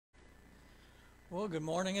Well, good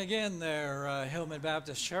morning again there, Hillman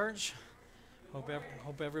Baptist Church.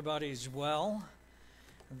 Hope everybody's well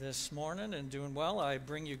this morning and doing well. I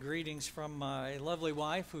bring you greetings from my lovely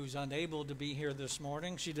wife who's unable to be here this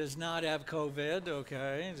morning. She does not have COVID,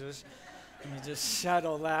 okay? Let me just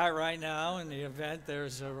settle that right now in the event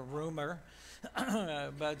there's a rumor.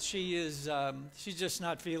 But she's just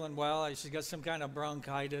not feeling well. She's got some kind of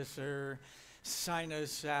bronchitis or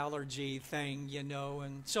sinus allergy thing,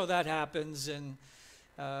 and so that happens, and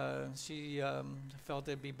she felt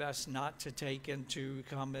it'd be best not to take and to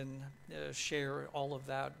come and share all of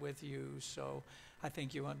that with you, so I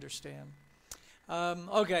think you understand.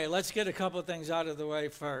 Okay, let's get a couple of things out of the way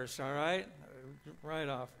first, all right? Right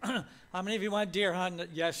off. How many of you went deer hunting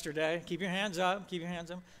yesterday? Keep your hands up, keep your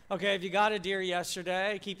hands up. Okay, if you got a deer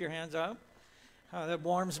yesterday, keep your hands up. That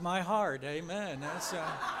warms my heart, amen. That's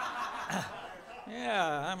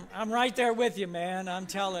yeah, I'm right there with you, man. I'm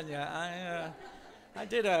telling you. I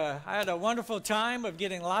had a wonderful time of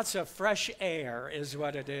getting lots of fresh air, is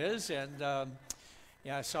what it is, and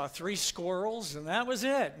yeah, I saw 3 squirrels, and that was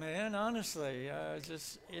it, man. Honestly,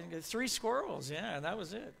 just 3 squirrels, yeah, that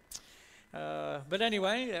was it. But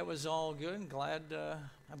anyway, it was all good. I'm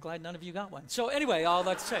glad none of you got one. So anyway, all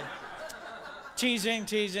that to say,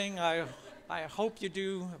 teasing. I hope you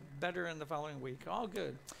do better in the following week. All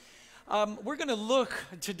good. We're going to look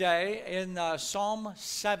today in Psalm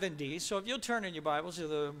 70. So if you'll turn in your Bibles to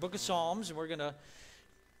the book of Psalms, and we're going to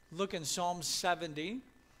look in Psalm 70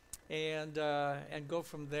 and go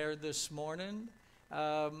from there this morning.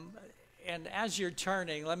 And as you're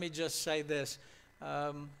turning, let me just say this.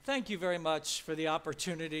 Thank you very much for the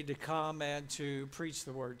opportunity to come and to preach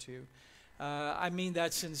the word to you. I mean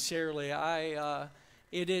that sincerely.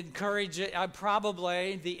 It encourages,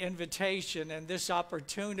 probably the invitation and this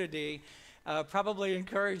opportunity probably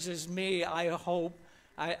encourages me, I hope.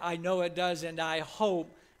 I know it does, and I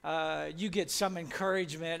hope you get some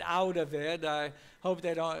encouragement out of it. I hope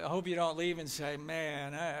you don't leave and say,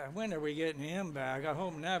 man, when are we getting him back? I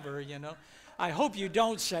hope never, I hope you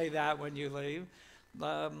don't say that when you leave.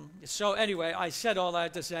 So anyway, I said all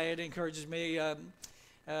that to say it encourages me.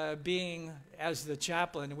 Being as the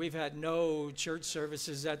chaplain, we've had no church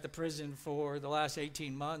services at the prison for the last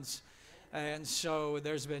 18 months, and so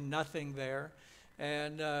there's been nothing there,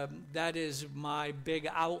 and that is my big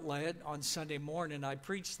outlet. On Sunday morning I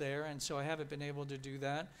preach there, and so I haven't been able to do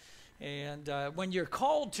that. And when you're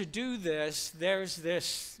called to do this, there's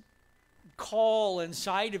this call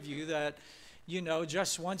inside of you that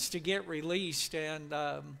just wants to get released, and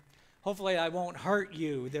hopefully I won't hurt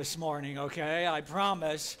you this morning, okay? I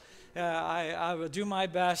promise. I will do my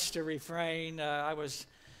best to refrain. I was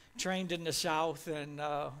trained in the South, and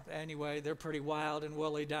anyway, they're pretty wild and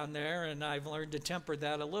woolly down there, and I've learned to temper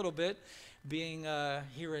that a little bit, being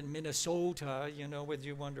here in Minnesota, with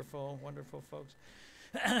you wonderful, wonderful folks.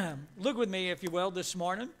 Look with me, if you will, this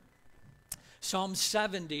morning, Psalm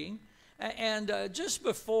 70. And just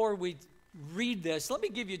before we read this, let me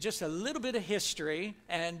give you just a little bit of history,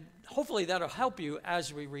 and hopefully that'll help you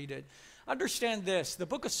as we read it. Understand this, the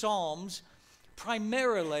book of Psalms,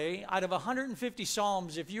 primarily out of 150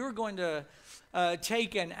 Psalms, if you're going to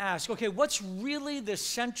take and ask, okay, what's really the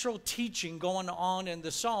central teaching going on in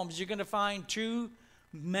the Psalms, you're going to find 2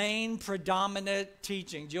 main predominant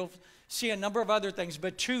teachings. You'll see a number of other things,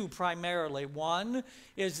 but 2 primarily. One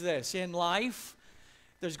is this: in life,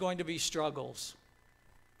 there's going to be struggles.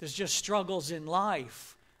 There's just struggles in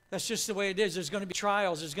life. That's just the way it is. There's going to be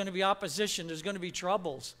trials. There's going to be opposition. There's going to be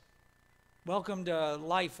troubles. Welcome to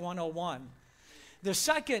Life 101. The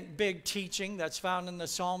second big teaching that's found in the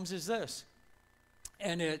Psalms is this,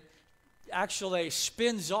 and it actually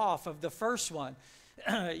spins off of the first one.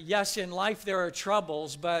 Yes, in life there are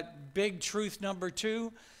troubles, but big truth number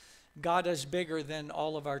 2, God is bigger than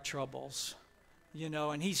all of our troubles.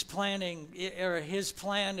 And He's planning, or His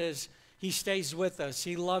plan is, He stays with us.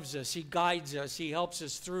 He loves us. He guides us. He helps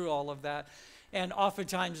us through all of that. And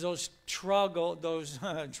oftentimes those troubles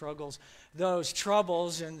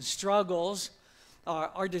and struggles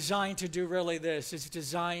are designed to do really this. It's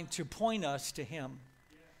designed to point us to Him.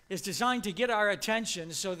 It's designed to get our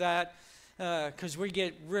attention so that, because we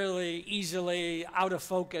get really easily out of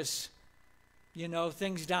focus,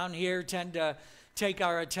 things down here tend to take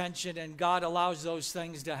our attention, and God allows those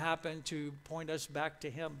things to happen to point us back to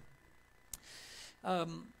Him.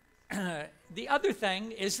 The other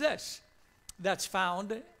thing is this that's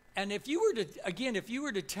found, and if you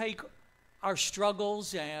were to take our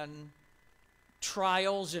struggles and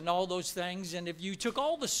trials and all those things, and if you took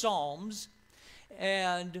all the Psalms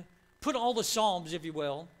and put all the Psalms, if you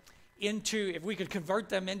will, into, if we could convert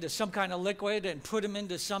them into some kind of liquid and put them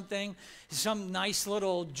into something, some nice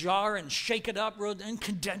little jar and shake it up and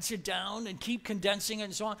condense it down and keep condensing it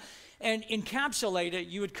and so on, and encapsulate it,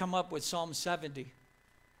 you would come up with Psalm 70.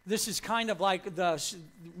 This is kind of like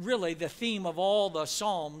really the theme of all the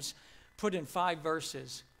Psalms put in 5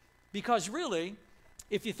 verses. Because really,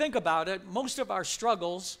 if you think about it, most of our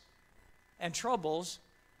struggles and troubles,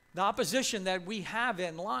 the opposition that we have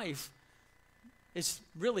in life, is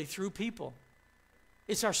really through people.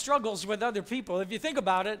 It's our struggles with other people. If you think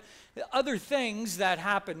about it, other things that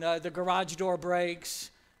happen, the garage door breaks,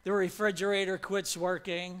 the refrigerator quits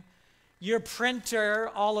working, your printer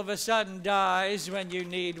all of a sudden dies when you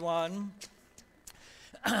need one.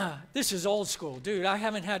 This is old school, dude. I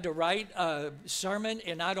haven't had to write a sermon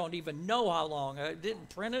in I don't even know how long. I didn't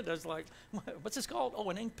print it. I was like, what's this called? Oh,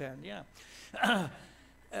 an ink pen, yeah.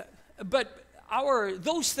 But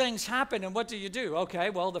those things happen, and what do?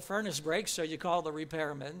 Okay, well, the furnace breaks, so you call the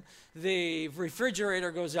repairman. The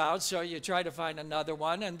refrigerator goes out, so you try to find another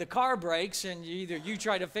one. And the car breaks, and either you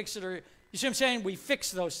try to fix it or, you see what I'm saying? We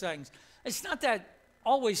fix those things. It's not that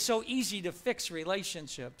always so easy to fix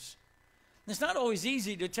relationships. It's not always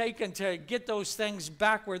easy to take and to get those things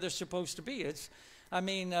back where they're supposed to be.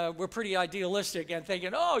 We're pretty idealistic and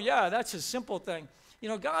thinking, oh, yeah, that's a simple thing. You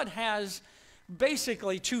know, God has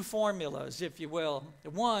basically 2 formulas, if you will.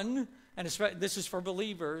 One, and this is for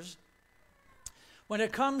believers, when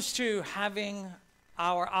it comes to having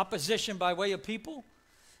our opposition by way of people,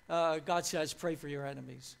 God says, pray for your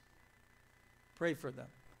enemies. Pray for them.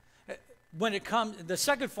 The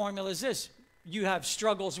second formula is this: you have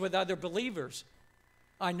struggles with other believers.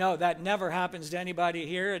 I know that never happens to anybody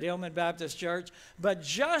here at Hillman Baptist Church, but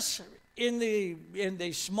just in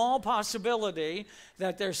the small possibility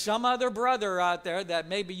that there's some other brother out there that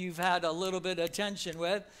maybe you've had a little bit of tension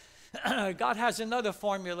with, God has another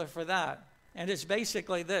formula for that. And it's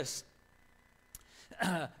basically this: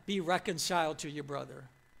 be reconciled to your brother.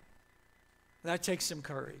 That takes some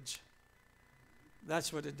courage.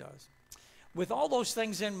 That's what it does. With all those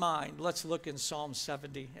things in mind, let's look in Psalm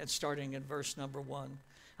 70 and starting in verse number 1.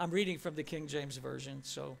 I'm reading from the King James Version,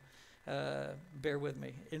 so bear with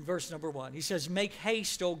me. In verse number 1, he says, "Make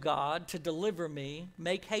haste, O God, to deliver me.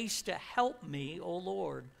 Make haste to help me, O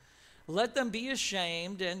Lord. Let them be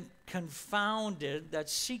ashamed and confounded that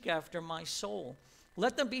seek after my soul.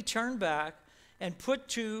 Let them be turned back and put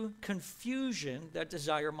to confusion that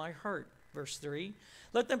desire my hurt." Verse 3,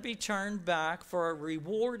 "Let them be turned back for a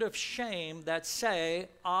reward of shame that say,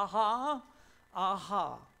 Aha,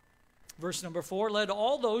 aha." Verse number 4, "Let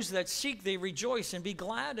all those that seek thee rejoice and be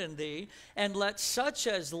glad in thee, and let such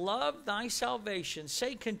as love thy salvation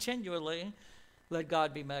say continually, Let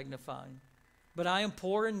God be magnified. But I am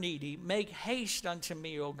poor and needy. Make haste unto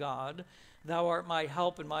me, O God. Thou art my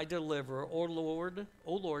help and my deliverer. O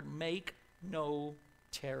Lord, make no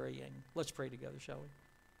tarrying." Let's pray together, shall we?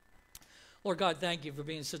 Lord God, thank you for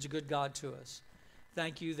being such a good God to us.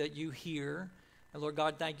 Thank you that you hear. And Lord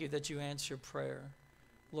God, thank you that you answer prayer.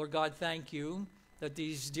 Lord God, thank you that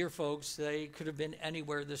these dear folks, they could have been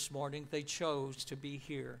anywhere this morning. They chose to be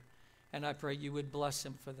here. And I pray you would bless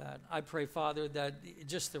them for that. I pray, Father, that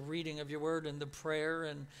just the reading of your word and the prayer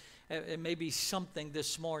and maybe something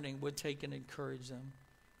this morning would take and encourage them.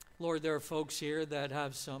 Lord, there are folks here that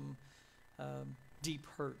have some deep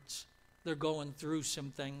hurts. They're going through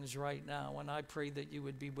some things right now, and I pray that you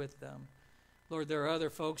would be with them. Lord, there are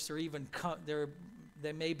other folks,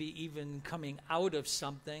 they may be even coming out of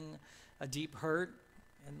something, a deep hurt.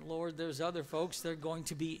 And Lord, there's other folks, they're going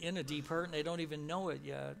to be in a deep hurt, and they don't even know it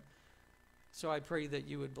yet. So I pray that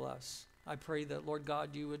you would bless. I pray that, Lord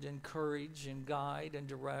God, you would encourage and guide and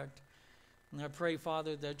direct. And I pray,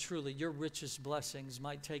 Father, that truly your richest blessings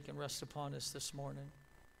might take and rest upon us this morning.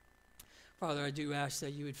 Father, I do ask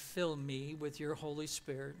that you would fill me with your Holy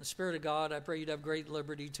Spirit. The Spirit of God, I pray you'd have great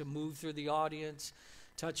liberty to move through the audience,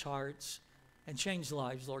 touch hearts, and change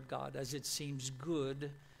lives, Lord God, as it seems good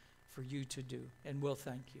for you to do. And we'll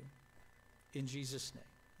thank you. In Jesus'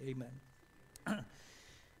 name, amen.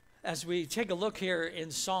 As we take a look here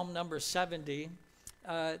in Psalm number 70,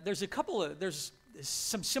 there's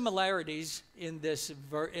some similarities in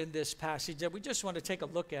this passage that we just want to take a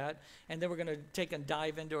look at, and then we're going to take and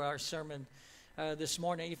dive into our sermon this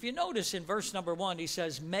morning. If you notice in verse number 1, he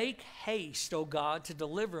says, "Make haste, O God, to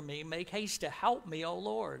deliver me. Make haste to help me, O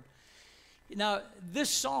Lord." Now,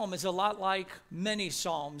 this psalm is a lot like many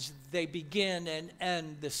psalms. They begin and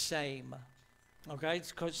end the same. Okay,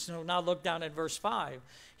 so now look down at verse 5.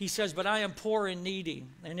 He says, "But I am poor and needy."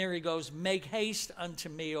 And here he goes, "Make haste unto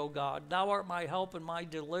me, O God. Thou art my help and my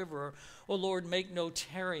deliverer. O Lord, make no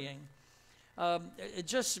tarrying."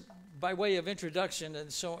 Just by way of introduction,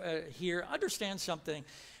 and so here, understand something.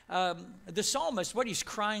 The psalmist, what he's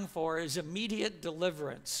crying for is immediate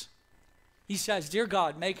deliverance. He says, "Dear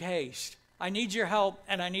God, make haste. I need your help,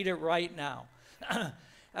 and I need it right now."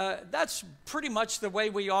 That's pretty much the way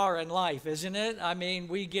we are in life, isn't it? I mean,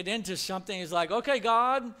 we get into something, it's like, okay,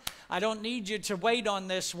 God, I don't need you to wait on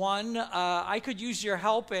this one. I could use your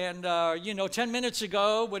help, and, 10 minutes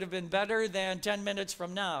ago would have been better than 10 minutes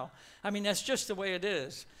from now. I mean, that's just the way it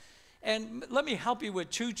is. And let me help you with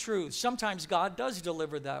two truths. Sometimes God does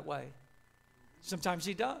deliver that way. Sometimes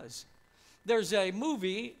he does. There's a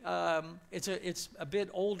movie, it's a bit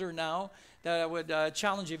older now, that I would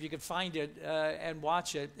challenge you if you could find it and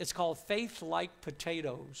watch it. It's called Faith Like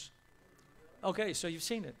Potatoes. Okay, so you've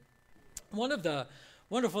seen it. One of the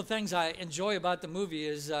wonderful things I enjoy about the movie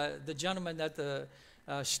is the gentleman that the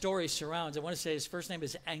story surrounds. I want to say his first name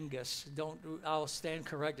is Angus. I'll stand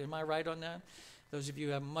corrected. Am I right on that? Those of you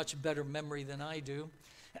who have much better memory than I do.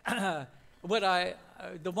 The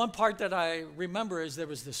one part that I remember is there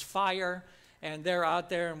was this fire, and they're out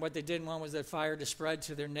there, and what they didn't want was that fire to spread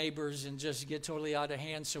to their neighbors and just get totally out of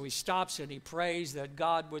hand. So he stops and he prays that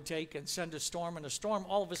God would take and send a storm, and a storm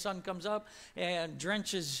all of a sudden comes up and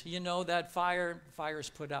drenches, that fire. Fire's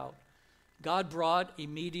put out. God brought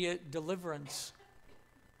immediate deliverance.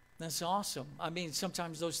 That's awesome. I mean,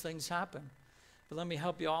 sometimes those things happen. But let me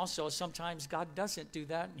help you also. Sometimes God doesn't do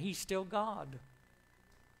that, and he's still God.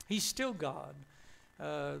 He's still God.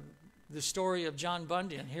 The story of John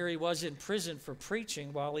Bunyan. Here he was in prison for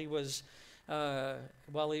preaching while he was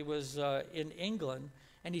in England,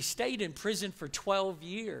 and he stayed in prison for 12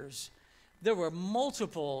 years. There were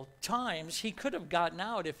multiple times he could have gotten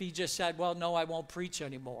out if he just said, "Well, no, I won't preach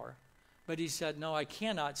anymore." But he said, "No, I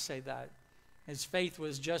cannot say that." His faith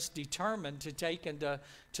was just determined to take and to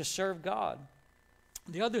serve God.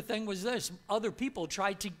 The other thing was this: other people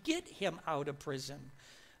tried to get him out of prison.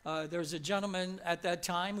 There was a gentleman at that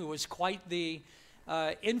time who was quite the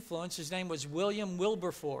influence. His name was William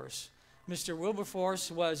Wilberforce. Mr. Wilberforce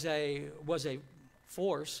was a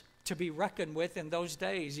force to be reckoned with in those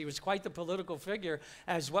days. He was quite the political figure,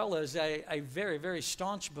 as well as a very, very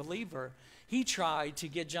staunch believer. He tried to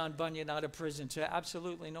get John Bunyan out of prison to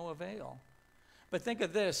absolutely no avail. But think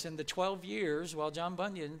of this: in the 12 years while John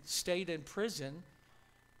Bunyan stayed in prison,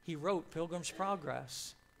 he wrote Pilgrim's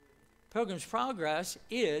Progress. Pilgrim's Progress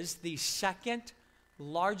is the second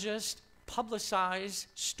largest publicized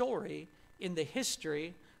story in the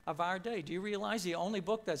history of our day. Do you realize the only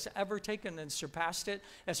book that's ever taken and surpassed it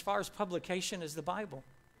as far as publication is the Bible?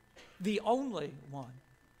 The only one.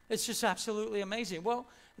 It's just absolutely amazing. Well,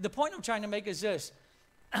 the point I'm trying to make is this.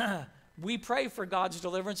 We pray for God's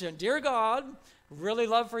deliverance, and dear God, really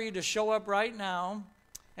love for you to show up right now.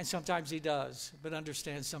 And sometimes he does, but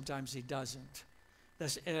understand sometimes he doesn't.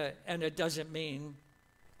 And it doesn't mean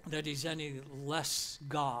that he's any less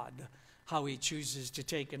God, how he chooses to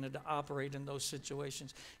take and to operate in those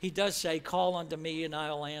situations. He does say, "Call unto me and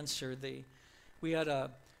I'll answer thee." We had a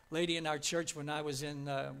lady in our church when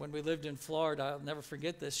we lived in Florida. I'll never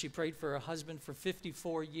forget this. She prayed for her husband for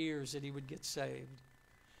 54 years that he would get saved.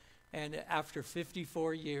 And after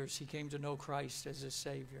 54 years, he came to know Christ as his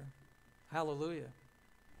Savior. Hallelujah.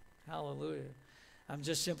 Hallelujah. I'm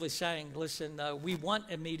just simply saying, listen, we want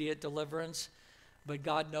immediate deliverance, but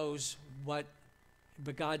God knows but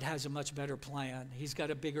God has a much better plan. He's got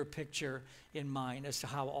a bigger picture in mind as to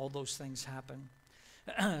how all those things happen.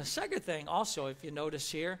 Second thing also, if you notice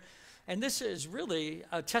here, and this is really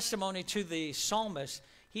a testimony to the psalmist,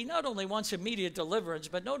 he not only wants immediate deliverance,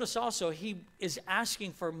 but notice also he is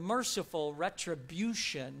asking for merciful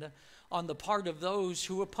retribution on the part of those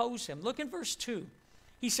who oppose him. Look in verse 2.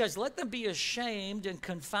 He says, "Let them be ashamed and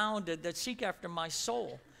confounded that seek after my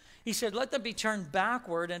soul." He said, "Let them be turned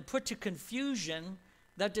backward and put to confusion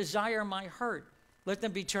that desire my hurt. Let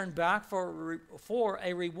them be turned back for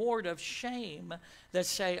a reward of shame that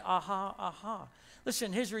say, aha, aha."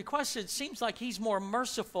 Listen, his request, it seems like he's more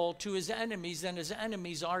merciful to his enemies than his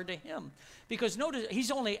enemies are to him. Because notice,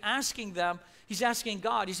 he's only asking them, he's asking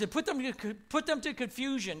God. He said, put them to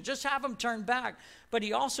confusion. Just have them turn back. But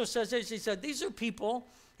he also says this. He said, these are people,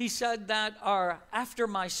 he said, that are after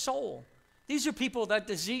my soul. These are people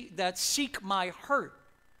that seek my hurt.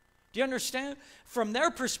 Do you understand? From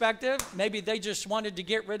their perspective, maybe they just wanted to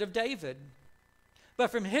get rid of David.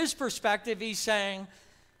 But from his perspective, he's saying,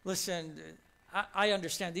 listen, I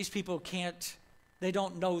understand these people they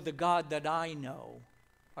don't know the God that I know.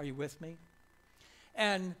 Are you with me?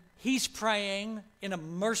 And he's praying in a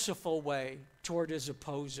merciful way toward his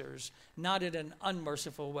opposers, not in an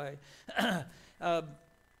unmerciful way.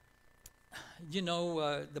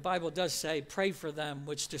 The Bible does say, pray for them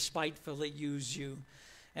which despitefully use you.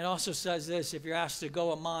 And also says this, if you're asked to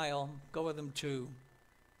go a mile, go with them 2.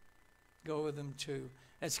 Go with them 2.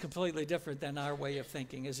 It's completely different than our way of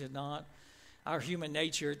thinking, is it not? Our human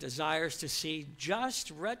nature desires to see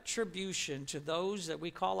just retribution to those that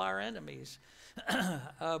we call our enemies.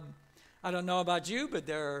 I don't know about you, but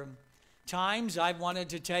there are times I've wanted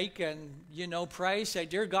to take and, pray, say,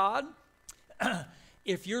 Dear God,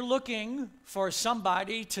 if you're looking for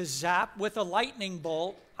somebody to zap with a lightning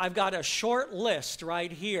bolt, I've got a short list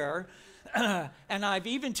right here. And I've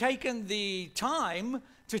even taken the time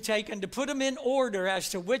to put them in order as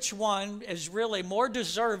to which one is really more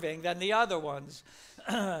deserving than the other ones.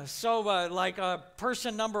 Like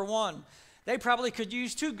person number 1, they probably could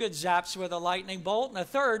use 2 good zaps with a lightning bolt, and a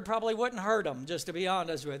third probably wouldn't hurt them, just to be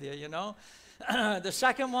honest with you, The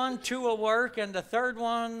second one, 2 will work, and the third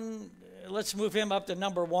one, let's move him up to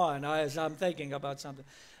number 1 as I'm thinking about something.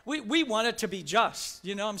 We want it to be just,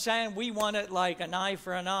 you know what I'm saying? We want it like an eye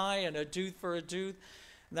for an eye and a tooth for a tooth.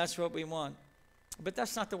 That's what we want. But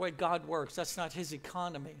that's not the way God works. That's not his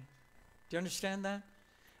economy. Do you understand that?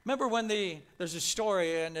 Remember when there's a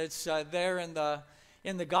story, and it's there in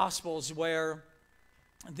the Gospels, where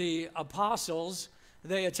the apostles,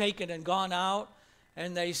 they had taken and gone out,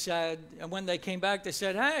 and they said, and when they came back, they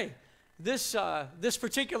said, hey, this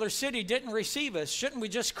particular city didn't receive us. Shouldn't we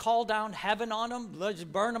just call down heaven on them? Let's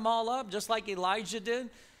burn them all up, just like Elijah did?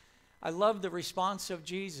 I love the response of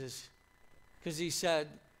Jesus, because he said,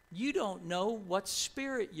 you don't know what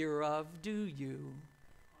spirit you're of, do you?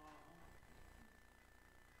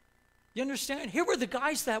 You understand? Here were the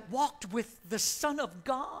guys that walked with the Son of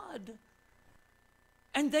God,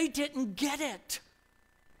 and they didn't get it.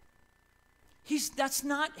 That's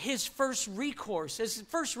not his first recourse. His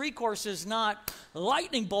first recourse is not a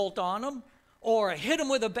lightning bolt on them or hit them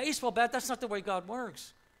with a baseball bat. That's not the way God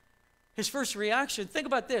works. His first reaction, think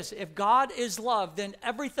about this. If God is love, then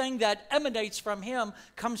everything that emanates from him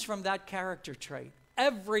comes from that character trait.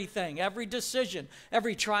 Everything, every decision,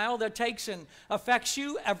 every trial that takes and affects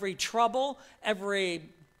you, every trouble, every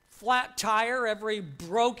flat tire, every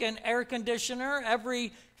broken air conditioner,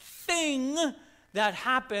 everything that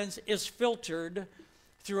happens is filtered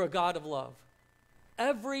through a God of love.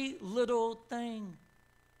 Every little thing.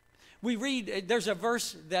 We read, there's a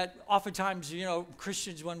verse that oftentimes,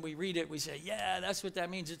 Christians, when we read it, we say, yeah, that's what that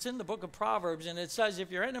means. It's in the book of Proverbs, and it says if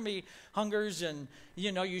your enemy hungers and,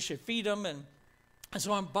 you should feed him. And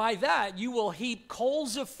so by that, you will heap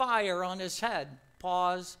coals of fire on his head.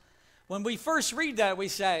 Pause. When we first read that, we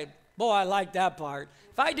say, boy, I like that part.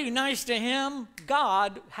 If I do nice to him,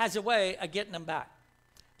 God has a way of getting him back.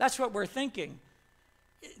 That's what we're thinking,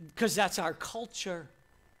 because that's our culture.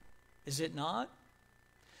 Is it not?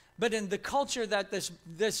 But in the culture that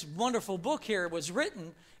this wonderful book here was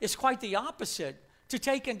written, it's quite the opposite. To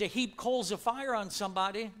take and to heap coals of fire on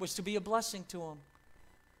somebody was to be a blessing to them.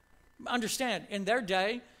 Understand, in their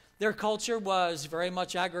day, their culture was very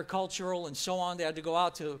much agricultural and so on. They had to go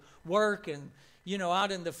out to work and,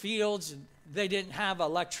 out in the fields. And they didn't have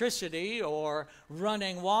electricity or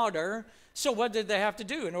running water. So what did they have to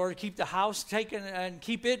do in order to keep the house taken and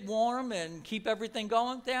keep it warm and keep everything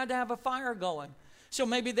going? They had to have a fire going. So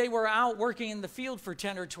maybe they were out working in the field for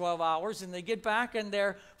 10 or 12 hours, and they get back and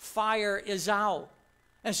their fire is out.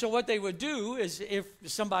 And so what they would do is if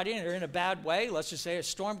somebody, and they're in a bad way, let's just say a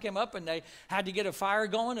storm came up and they had to get a fire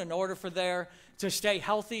going in order for to stay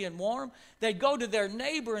healthy and warm, they'd go to their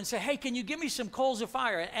neighbor and say, hey, can you give me some coals of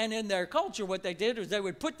fire? And in their culture, what they did was they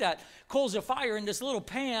would put that coals of fire in this little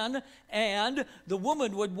pan, and the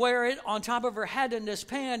woman would wear it on top of her head in this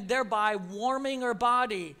pan, thereby warming her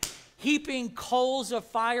body. Heaping coals of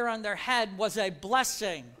fire on their head was a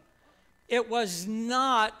blessing. It was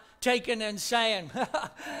not taken and saying,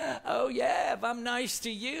 oh yeah, if I'm nice to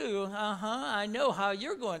you, I know how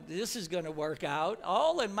this is going to work out,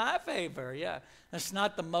 all in my favor. Yeah, that's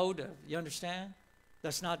not the motive. You understand?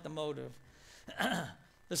 That's not the motive.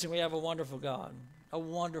 Listen, we have a wonderful God,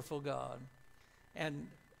 and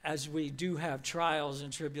as we do have trials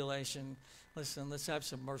and tribulation, listen, let's have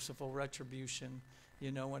some merciful retribution,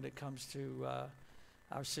 when it comes to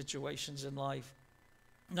our situations in life.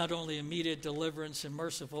 Not only immediate deliverance and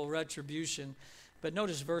merciful retribution, but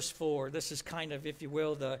notice verse 4. This is kind of, if you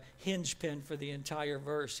will, the hinge pin for the entire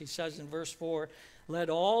verse. He says in verse 4, let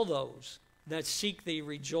all those that seek thee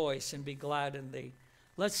rejoice and be glad in thee.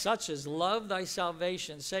 Let such as love thy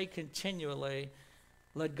salvation say continually,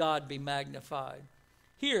 let God be magnified.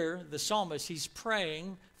 Here, the psalmist, he's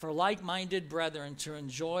praying for like-minded brethren to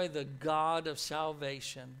enjoy the God of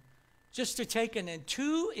salvation. Just to take and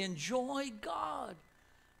to enjoy God.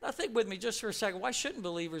 Now think with me just for a second. Why shouldn't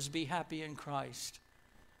believers be happy in Christ?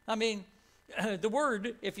 I mean, the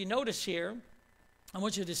word, if you notice here, I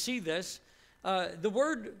want you to see this. The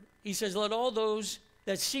word, he says, let all those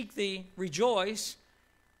that seek thee rejoice.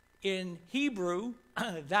 In Hebrew,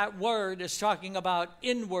 that word is talking about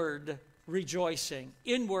inward rejoicing,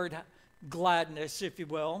 inward gladness, if you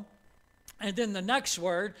will. And then the next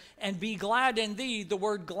word, and be glad in thee, the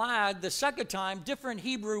word glad, the second time, different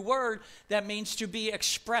Hebrew word that means to be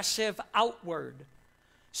expressive outward.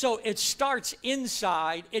 So it starts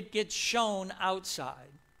inside, it gets shown outside.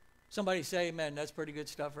 Somebody say amen. That's pretty good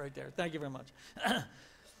stuff right there. Thank you very much.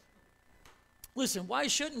 Listen, why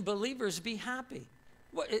shouldn't believers be happy?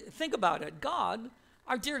 Well, think about it. God,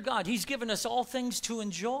 our dear God, he's given us all things to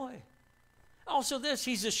enjoy. Also this,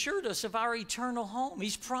 he's assured us of our eternal home.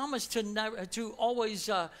 He's promised to always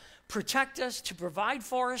protect us, to provide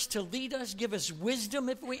for us, to lead us, give us wisdom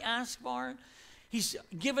if we ask for it. He's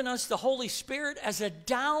given us the Holy Spirit as a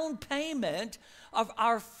down payment of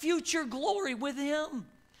our future glory with him.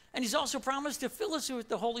 And he's also promised to fill us with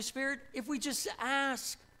the Holy Spirit if we just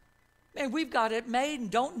ask. Man, we've got it made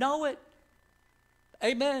and don't know it.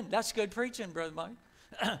 Amen. That's good preaching, Brother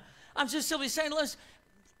Mike. I'm just simply saying, listen,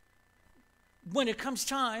 when it comes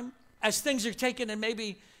time, as things are taken and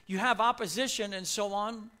maybe you have opposition and so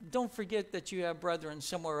on, don't forget that you have brethren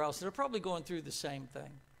somewhere else that are probably going through the same thing.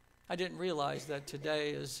 I didn't realize that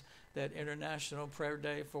today is that International Prayer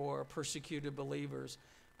Day for persecuted believers.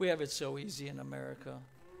 We have it so easy in America.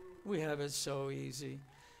 We have it so easy.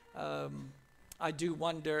 I do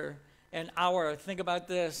wonder, think about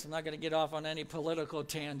this, I'm not going to get off on any political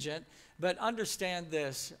tangent, but understand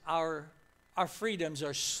this, our freedoms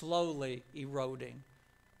are slowly eroding.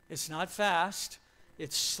 It's not fast,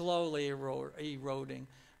 it's slowly eroding.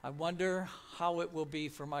 I wonder how it will be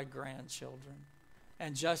for my grandchildren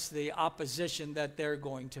and just the opposition that they're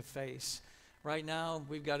going to face. Right now,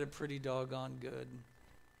 we've got it pretty doggone good.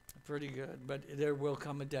 Pretty good, but there will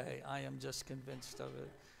come a day. I am just convinced of it,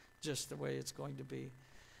 just the way it's going to be.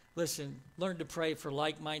 Listen, learn to pray for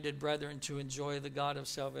like-minded brethren to enjoy the God of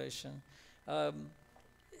salvation.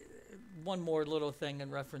 One more little thing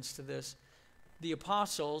in reference to this. The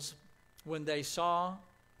apostles, when they saw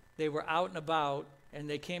they were out and about and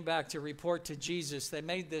they came back to report to Jesus, they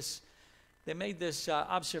made this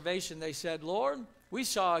observation. They said, Lord, we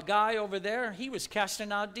saw a guy over there. He was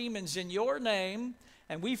casting out demons in your name,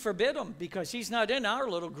 and we forbid him because he's not in our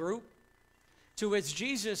little group. To which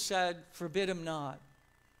Jesus said, forbid him not.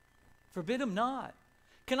 Forbid him not.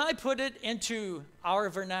 Can I put it into our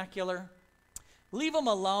vernacular? Leave him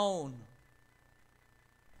alone.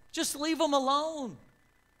 Just leave him alone.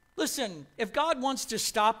 Listen, if God wants to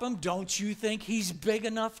stop him, don't you think he's big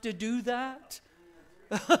enough to do that?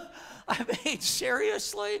 I mean,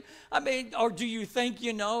 seriously? I mean, or do you think,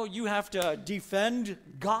 you have to defend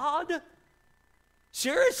God?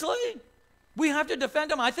 Seriously? We have to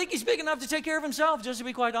defend him. I think he's big enough to take care of himself, just to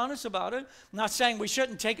be quite honest about it. I'm not saying we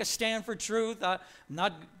shouldn't take a stand for truth. I'm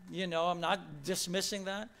not dismissing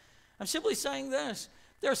that. I'm simply saying this.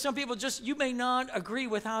 There are some people you may not agree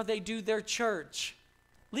with how they do their church.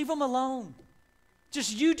 Leave them alone.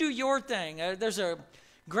 Just you do your thing. There's a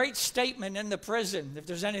great statement in the prison. If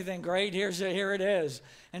there's anything great, here it is.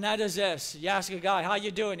 And that is this. You ask a guy, how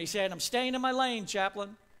you doing? He said, I'm staying in my lane,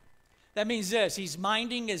 Chaplain. That means this, he's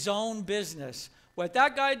minding his own business. What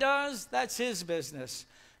that guy does, that's his business.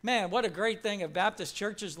 Man, what a great thing if Baptist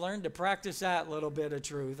churches learn to practice that little bit of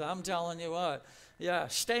truth. I'm telling you what. Yeah,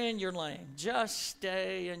 stay in your lane. Just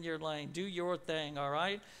stay in your lane. Do your thing, all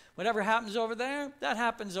right? Whatever happens over there, that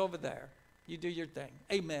happens over there. You do your thing.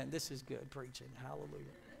 Amen. This is good preaching.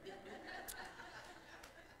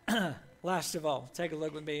 Hallelujah. Last of all, take a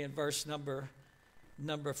look with me in verse number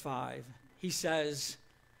 5. He says,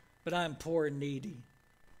 but I'm poor and needy.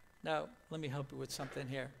 Now, let me help you with something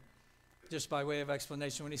here, just by way of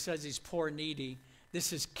explanation. When he says he's poor and needy,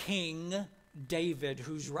 this is King David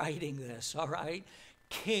who's writing this, all right?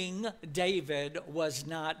 King David was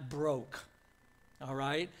not broke, all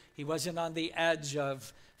right? He wasn't on the edge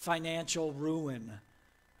of financial ruin,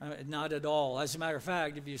 not at all. As a matter of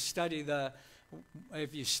fact, if you study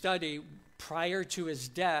prior to his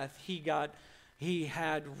death, he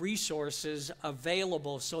had resources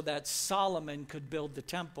available so that Solomon could build the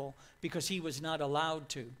temple because he was not allowed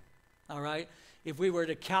to, all right? If we were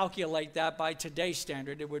to calculate that by today's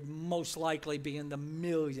standard, it would most likely be in the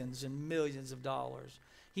millions and millions of dollars.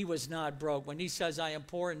 He was not broke. When he says, I am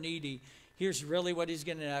poor and needy, here's really what he's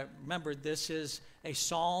going to remember. This is a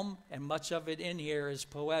psalm, and much of it in here is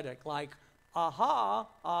poetic, like, aha,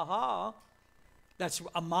 aha. That's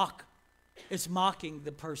a mock. It's mocking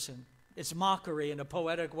the person. It's mockery in a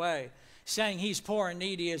poetic way. Saying he's poor and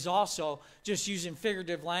needy is also just using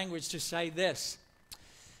figurative language to say this.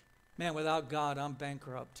 Man, without God, I'm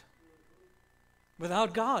bankrupt.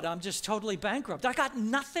 Without God, I'm just totally bankrupt. I got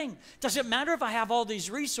nothing. Doesn't matter if I have all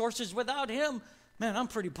these resources. Without him, man, I'm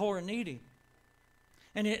pretty poor and needy.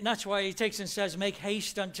 And that's why he takes and says, make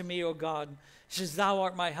haste unto me, O God. He says, thou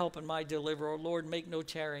art my help and my deliverer. O Lord, make no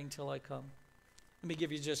tarrying till I come. Let me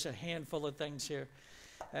give you just a handful of things here,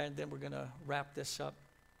 and then we're going to wrap this up.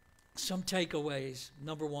 Some takeaways.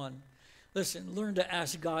 Number one, listen, learn to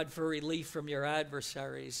ask God for relief from your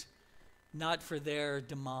adversaries, not for their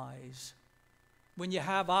demise. When you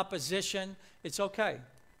have opposition, it's okay.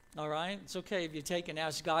 All right? It's okay if you take and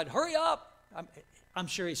ask God, hurry up. I'm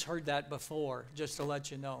sure he's heard that before, just to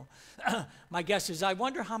let you know. My guess is I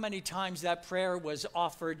wonder how many times that prayer was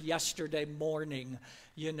offered yesterday morning,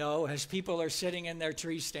 you know, as people are sitting in their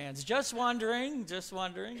tree stands. Just wondering,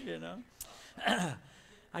 you know.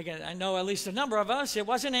 I know at least a number of us, it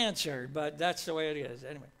wasn't answered, but that's the way it is.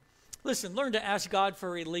 Anyway, listen, learn to ask God for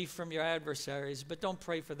relief from your adversaries, but don't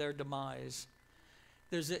pray for their demise.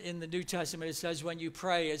 In the New Testament, it says when you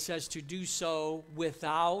pray, it says to do so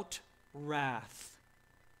without wrath.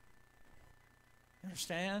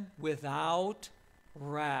 Understand? Without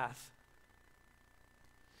wrath.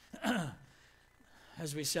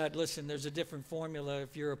 As we said, listen, there's a different formula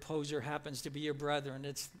if your opposer happens to be your brethren.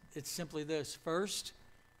 It's simply this. First,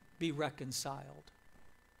 be reconciled.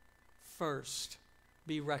 First,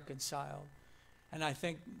 be reconciled. And I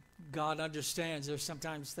think God understands there's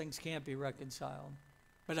sometimes things can't be reconciled.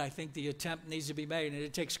 But I think the attempt needs to be made, and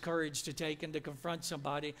it takes courage to take and to confront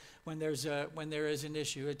somebody when there is an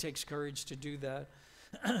issue. It takes courage to do that.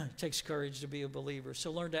 It takes courage to be a believer.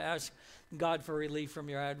 So learn to ask God for relief from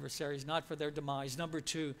your adversaries, not for their demise. Number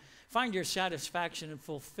two, find your satisfaction and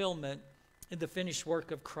fulfillment in the finished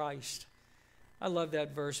work of Christ. I love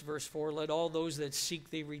that verse 4. Let all those that seek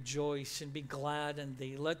thee rejoice and be glad in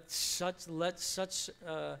thee. Let such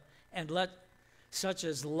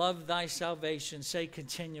as love thy salvation say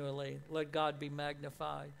continually, let God be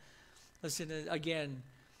magnified. Listen again,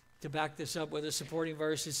 to back this up with a supporting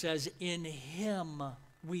verse, it says, in him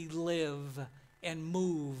we live and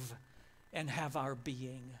move and have our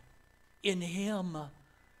being. In him.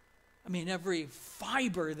 I mean, every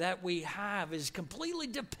fiber that we have is completely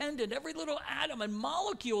dependent. Every little atom and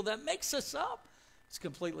molecule that makes us up is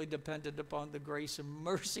completely dependent upon the grace and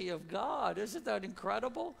mercy of God. Isn't that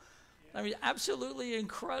incredible? I mean, absolutely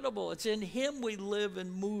incredible. It's in him we live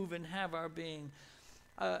and move and have our being.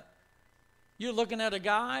 You're looking at a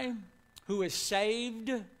guy who is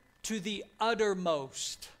saved to the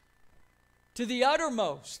uttermost. To the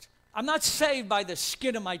uttermost. I'm not saved by the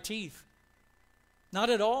skin of my teeth. Not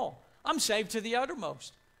at all. I'm saved to the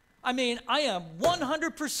uttermost. I mean, I am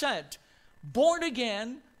 100% born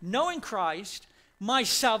again, knowing Christ. My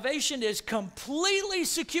salvation is completely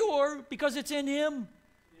secure because it's in him.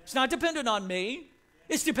 It's not dependent on me.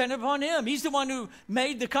 It's dependent upon him. He's the one who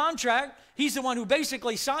made the contract. He's the one who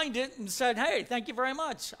basically signed it and said, hey, thank you very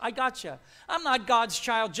much. I got you. I'm not God's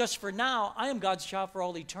child just for now. I am God's child for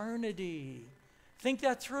all eternity. Think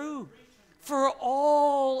that through. For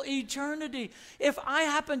all eternity. If I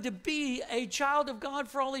happen to be a child of God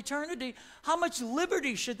for all eternity, how much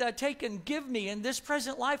liberty should that take and give me in this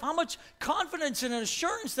present life? How much confidence and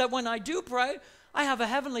assurance that when I do pray, I have a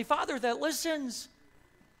heavenly Father that listens.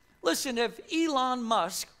 Listen, if Elon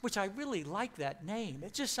Musk, which I really like that name,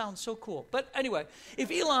 it just sounds so cool. But anyway,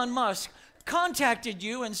 if Elon Musk contacted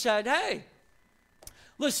you and said, hey,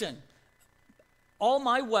 listen, all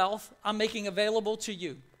my wealth I'm making available to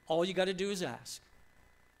you. All you got to do is ask.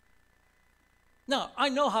 Now, I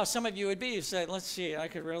know how some of you would be. You say, let's see, I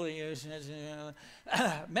could really use it.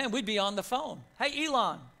 Man, we'd be on the phone. Hey,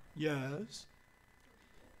 Elon. Yes?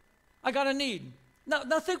 I got a need.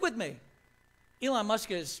 Now think with me. Elon Musk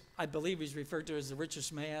is, I believe he's referred to as the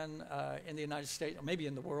richest man in the United States, or maybe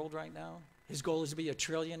in the world right now. His goal is to be a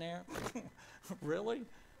trillionaire. Really?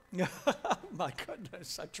 My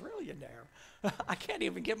goodness, a trillionaire. I can't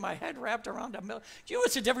even get my head wrapped around a million. Do you know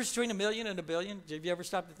what's the difference between a million and a billion? Have you ever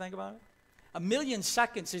stopped to think about it? A million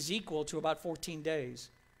seconds is equal to about 14 days.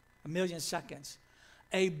 A million seconds.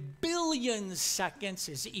 A billion seconds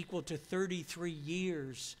is equal to 33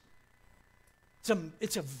 years.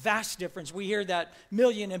 It's a vast difference. We hear that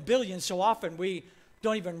million and billion so often we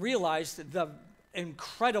don't even realize the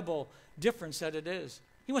incredible difference that it is.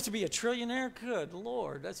 He wants to be a trillionaire? Good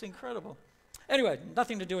Lord, that's incredible. Anyway,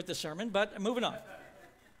 nothing to do with the sermon, but moving on.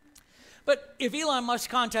 But if Elon Musk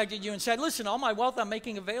contacted you and said, listen, all my wealth I'm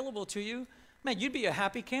making available to you, man, you'd be a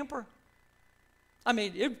happy camper. I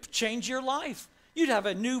mean, it'd change your life. You'd have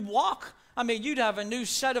a new walk. I mean, you'd have a new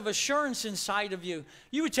set of assurance inside of you.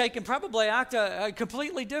 You would take and probably act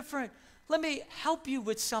completely different. Let me help you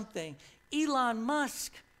with something. Elon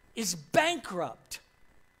Musk is bankrupt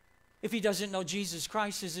if he doesn't know Jesus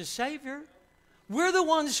Christ as his Savior. We're the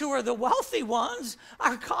ones who are the wealthy ones.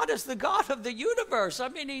 Our God is the God of the universe. I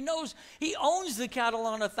mean, he owns the cattle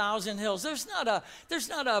on 1,000 hills. There's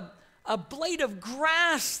not a blade of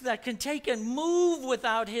grass that can take and move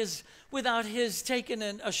without his taking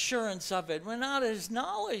an assurance of it, without his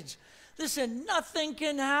knowledge. Listen, nothing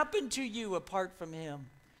can happen to you apart from him.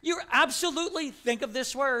 You're absolutely, think of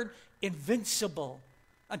this word, invincible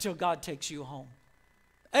until God takes you home.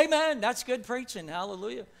 Amen. That's good preaching.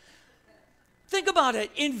 Hallelujah. Think about it.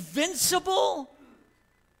 Invincible?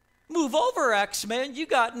 Move over, X-Men. You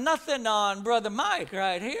got nothing on Brother Mike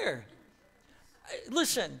right here.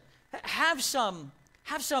 Listen, have some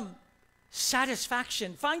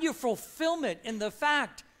satisfaction. Find your fulfillment in the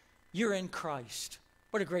fact you're in Christ.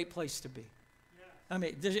 What a great place to be. I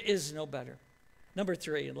mean, there is no better. Number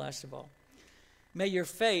 3, and last of all, may your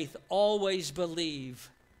faith always believe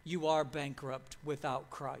you are bankrupt without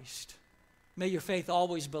Christ. May your faith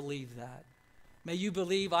always believe that. May you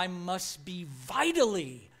believe I must be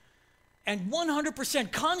vitally and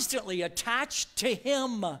 100% constantly attached to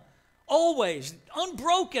him. Always,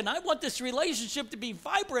 unbroken. I want this relationship to be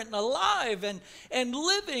vibrant and alive and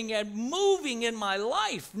living and moving in my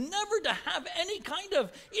life. Never to have any kind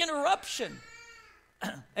of interruption.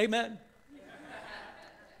 Amen.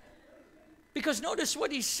 Because notice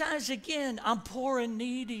what he says again. I'm poor and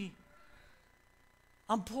needy.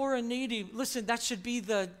 I'm poor and needy. Listen, that should be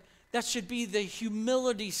the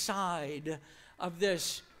humility side of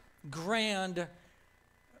this grand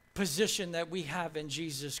position that we have in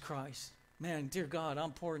Jesus Christ. Man, dear God,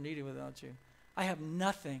 I'm poor and needy without you. I have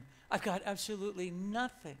nothing. I've got absolutely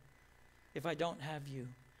nothing if I don't have you.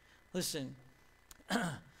 Listen,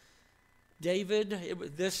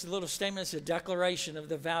 David, this little statement is a declaration of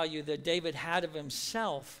the value that David had of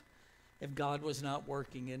himself if God was not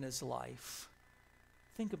working in his life.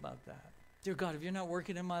 Think about that. Dear God, if you're not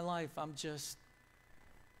working in my life, I'm just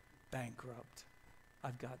bankrupt.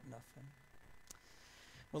 I've got nothing.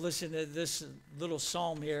 Well, listen to this little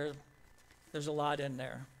psalm here. There's a lot in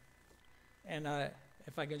there. And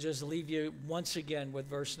if I can just leave you once again with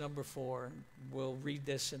verse number 4, and we'll read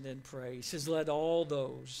this and then pray. He says, let all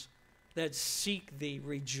those that seek thee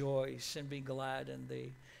rejoice and be glad in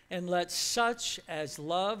thee. And let such as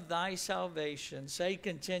love thy salvation say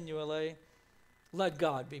continually, let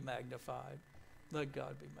God be magnified. Let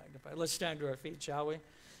God be magnified. Let's stand to our feet, shall we?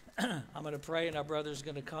 I'm going to pray, and our brother's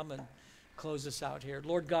going to come and close us out here.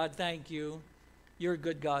 Lord God, thank you. You're a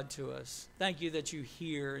good God to us. Thank you that you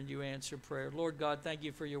hear and you answer prayer. Lord God, thank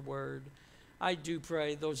you for your word. I do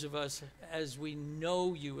pray, those of us, as we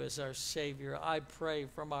know you as our Savior, I pray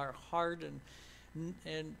from our heart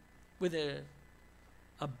and with a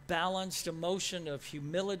balanced emotion of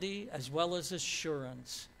humility as well as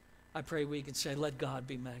assurance, I pray we can say, let God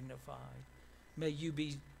be magnified. May you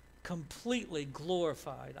be completely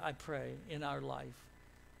glorified, I pray, in our life.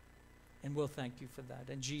 And we'll thank you for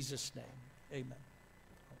that. In Jesus' name, amen.